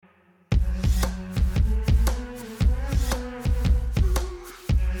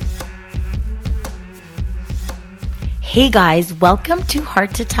Hey guys, welcome to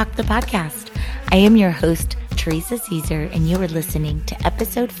Heart to Talk, the podcast. I am your host, Teresa Caesar, and you are listening to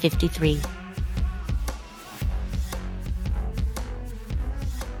episode 53.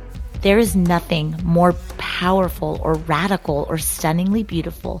 There is nothing more powerful or radical or stunningly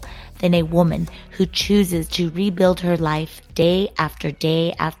beautiful than a woman who chooses to rebuild her life day after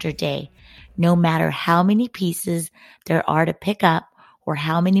day after day, no matter how many pieces there are to pick up or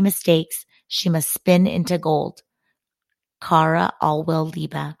how many mistakes she must spin into gold. Kara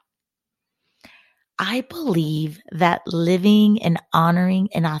Alwill-Liebe. I believe that living and honoring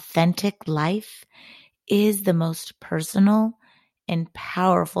an authentic life is the most personal and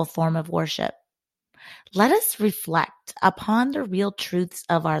powerful form of worship. Let us reflect upon the real truths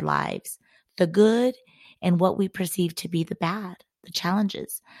of our lives, the good and what we perceive to be the bad, the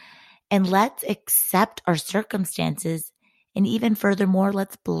challenges. And let's accept our circumstances, and even furthermore,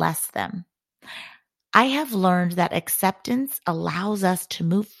 let's bless them. I have learned that acceptance allows us to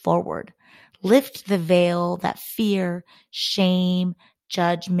move forward, lift the veil that fear, shame,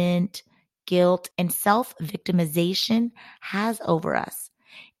 judgment, guilt, and self-victimization has over us.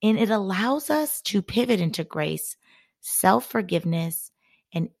 And it allows us to pivot into grace, self-forgiveness,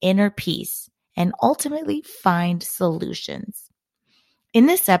 and inner peace, and ultimately find solutions. In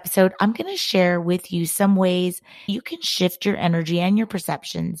this episode, I'm going to share with you some ways you can shift your energy and your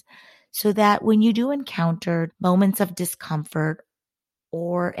perceptions so that when you do encounter moments of discomfort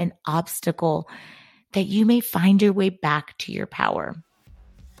or an obstacle, that you may find your way back to your power.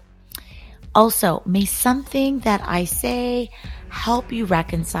 Also, may something that I say help you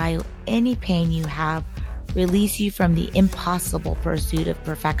reconcile any pain you have, release you from the impossible pursuit of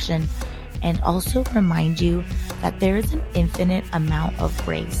perfection, and also remind you that there is an infinite amount of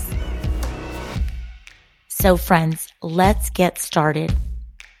grace. So friends, let's get started.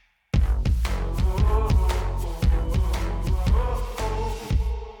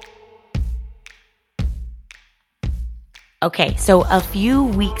 Okay, so a few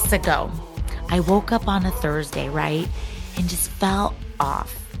weeks ago, I woke up on a Thursday, right? And just felt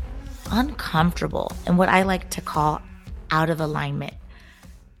off, uncomfortable, and what I like to call out of alignment.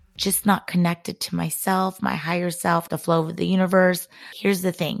 Just not connected to myself, my higher self, the flow of the universe. Here's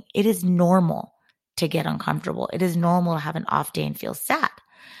the thing. It is normal to get uncomfortable. It is normal to have an off day and feel sad.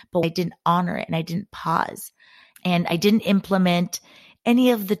 But I didn't honor it and I didn't pause. And I didn't implement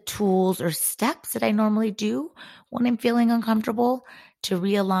any of the tools or steps that I normally do when I'm feeling uncomfortable to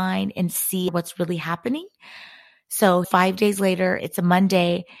realign and see what's really happening. So 5 days later, it's a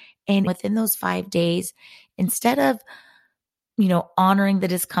Monday. And within those 5 days, instead of, honoring the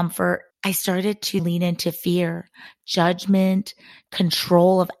discomfort, I started to lean into fear, judgment,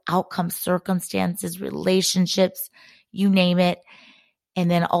 control of outcomes, circumstances, relationships, you name it. And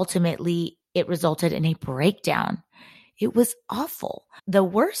then ultimately it resulted in a breakdown. It was awful. The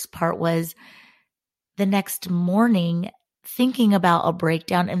worst part was the next morning thinking about a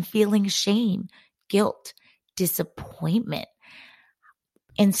breakdown and feeling shame, guilt, disappointment.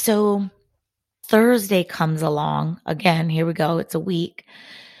 And so Thursday comes along. Again, here we go. It's a week.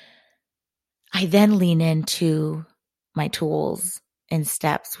 I then lean into my tools and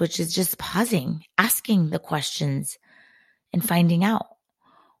steps, which is just pausing, asking the questions and finding out.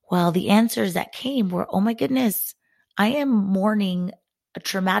 Well, the answers that came were, oh my goodness, I am mourning a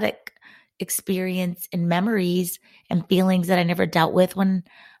traumatic experience and memories and feelings that I never dealt with when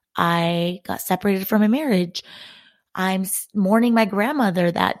I got separated from a marriage. I'm mourning my grandmother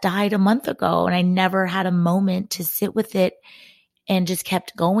that died a month ago, and I never had a moment to sit with it and just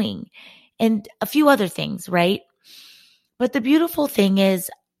kept going, and a few other things, right? But the beautiful thing is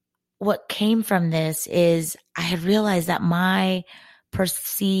what came from this is I had realized that my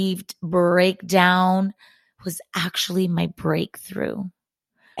perceived breakdown was actually my breakthrough.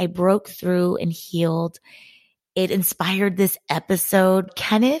 I broke through and healed. It inspired this episode.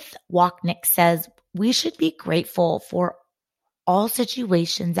 Kenneth Wapnick says, we should be grateful for all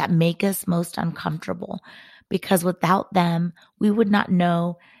situations that make us most uncomfortable, because without them, we would not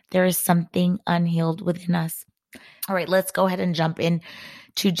know there is something unhealed within us. All right, let's go ahead and jump in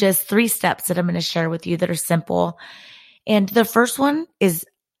to just 3 steps that I'm going to share with you that are simple. And the first one is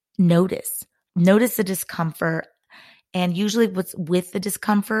notice. Notice the discomfort. And usually what's with the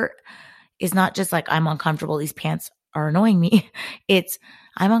discomfort is not just like, I'm uncomfortable, these pants are annoying me. It's,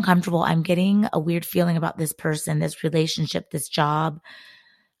 I'm uncomfortable. I'm getting a weird feeling about this person, this relationship, this job,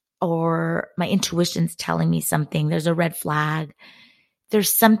 or my intuition's telling me something. There's a red flag.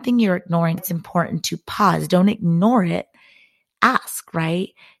 There's something you're ignoring. It's important to pause. Don't ignore it. Ask, right?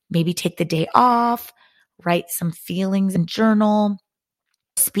 Maybe take the day off, write some feelings and journal.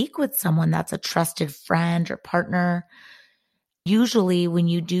 Speak with someone that's a trusted friend or partner. Usually when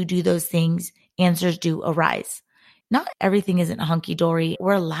you do those things, answers do arise. Not everything isn't hunky-dory.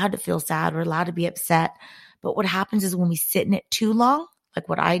 We're allowed to feel sad. We're allowed to be upset. But what happens is when we sit in it too long, like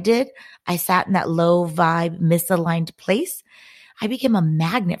what I did, I sat in that low vibe, misaligned place. I became a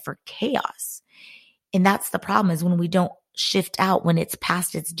magnet for chaos. And that's the problem, is when we don't shift out when it's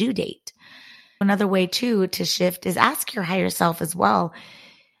past its due date. Another way too to shift is ask your higher self as well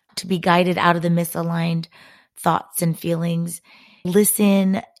to be guided out of the misaligned thoughts and feelings.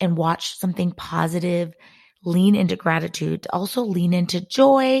 Listen and watch something positive. Lean into gratitude. Also lean into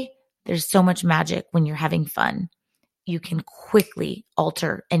joy. There's so much magic when you're having fun. You can quickly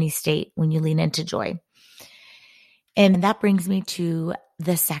alter any state when you lean into joy. And that brings me to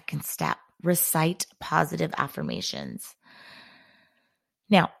the second step. Recite positive affirmations.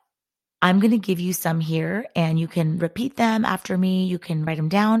 Now, I'm going to give you some here and you can repeat them after me. You can write them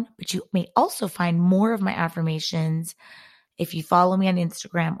down, but you may also find more of my affirmations if you follow me on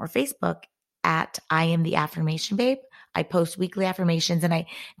Instagram or Facebook at I Am the Affirmation Babe. I post weekly affirmations and I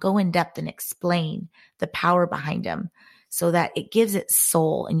go in depth and explain the power behind them so that it gives it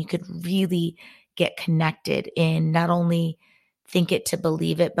soul and you could really get connected in not only think it to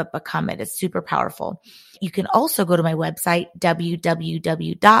believe it, but become it. It's super powerful. You can also go to my website,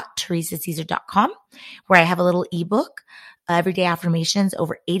 www.teresacaesar.com, where I have a little ebook, everyday affirmations,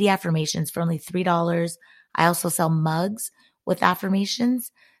 over 80 affirmations for only $3. I also sell mugs with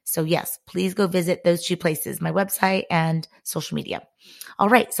affirmations. So yes, please go visit those two places, my website and social media. All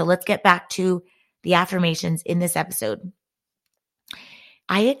right. So let's get back to the affirmations in this episode.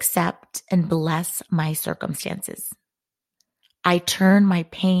 I accept and bless my circumstances. I turn my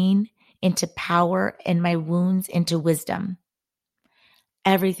pain into power and my wounds into wisdom.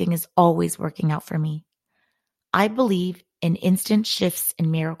 Everything is always working out for me. I believe in instant shifts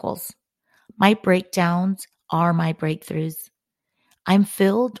and miracles. My breakdowns are my breakthroughs. I'm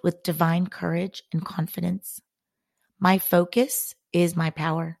filled with divine courage and confidence. My focus is my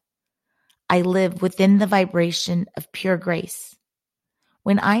power. I live within the vibration of pure grace.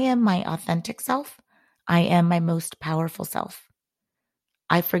 When I am my authentic self, I am my most powerful self.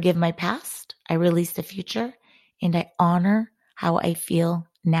 I forgive my past, I release the future, and I honor how I feel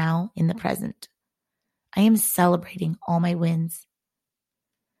now in the present. I am celebrating all my wins.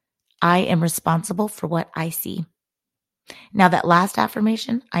 I am responsible for what I see. Now that last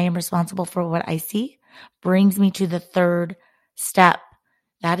affirmation, I am responsible for what I see, brings me to the third step.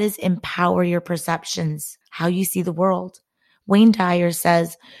 That is empower your perceptions, how you see the world. Wayne Dyer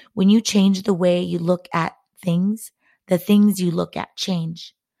says, when you change the way you look at things, the things you look at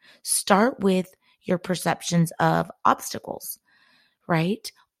change. Start with your perceptions of obstacles, right?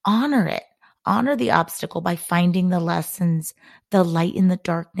 Honor it. Honor the obstacle by finding the lessons, the light in the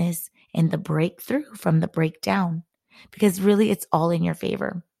darkness, and the breakthrough from the breakdown. Because really, it's all in your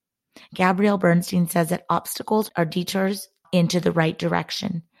favor. Gabrielle Bernstein says that obstacles are detours into the right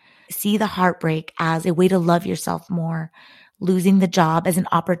direction. See the heartbreak as a way to love yourself more. Losing the job as an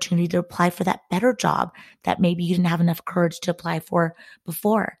opportunity to apply for that better job that maybe you didn't have enough courage to apply for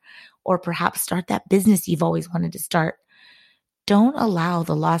before, or perhaps start that business you've always wanted to start. Don't allow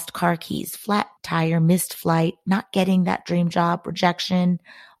the lost car keys, flat tire, missed flight, not getting that dream job, rejection,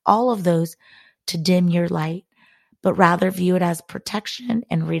 all of those to dim your light, but rather view it as protection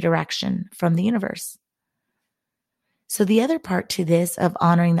and redirection from the universe. So the other part to this of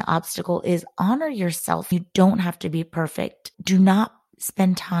honoring the obstacle is honor yourself. You don't have to be perfect. Do not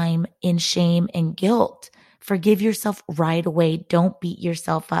spend time in shame and guilt. Forgive yourself right away. Don't beat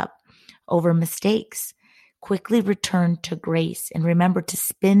yourself up over mistakes. Quickly return to grace and remember to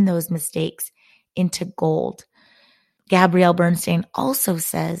spin those mistakes into gold. Gabrielle Bernstein also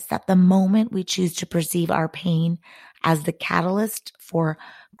says that the moment we choose to perceive our pain as the catalyst for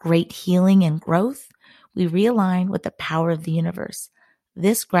great healing and growth, we realign with the power of the universe.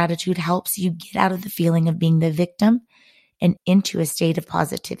 This gratitude helps you get out of the feeling of being the victim and into a state of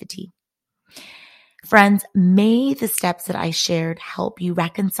positivity. Friends, may the steps that I shared help you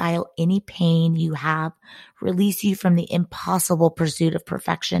reconcile any pain you have, release you from the impossible pursuit of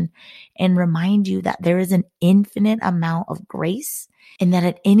perfection, and remind you that there is an infinite amount of grace and that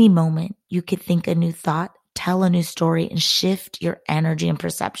at any moment you could think a new thought, tell a new story, and shift your energy and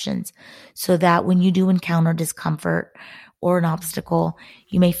perceptions so that when you do encounter discomfort or an obstacle,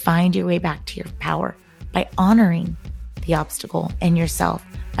 you may find your way back to your power by honoring the obstacle and yourself,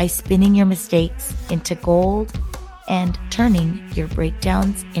 by spinning your mistakes into gold and turning your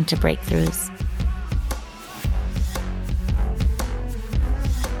breakdowns into breakthroughs.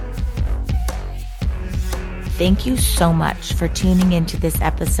 Thank you so much for tuning into this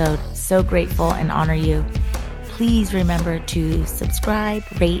episode. So grateful and honor you. Please remember to subscribe,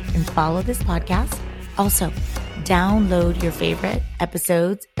 rate, and follow this podcast. Also, download your favorite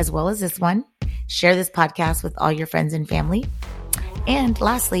episodes as well as this one. Share this podcast with all your friends and family. And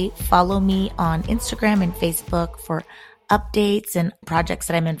lastly, follow me on Instagram and Facebook for updates and projects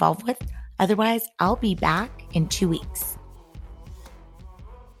that I'm involved with. Otherwise, I'll be back in 2 weeks.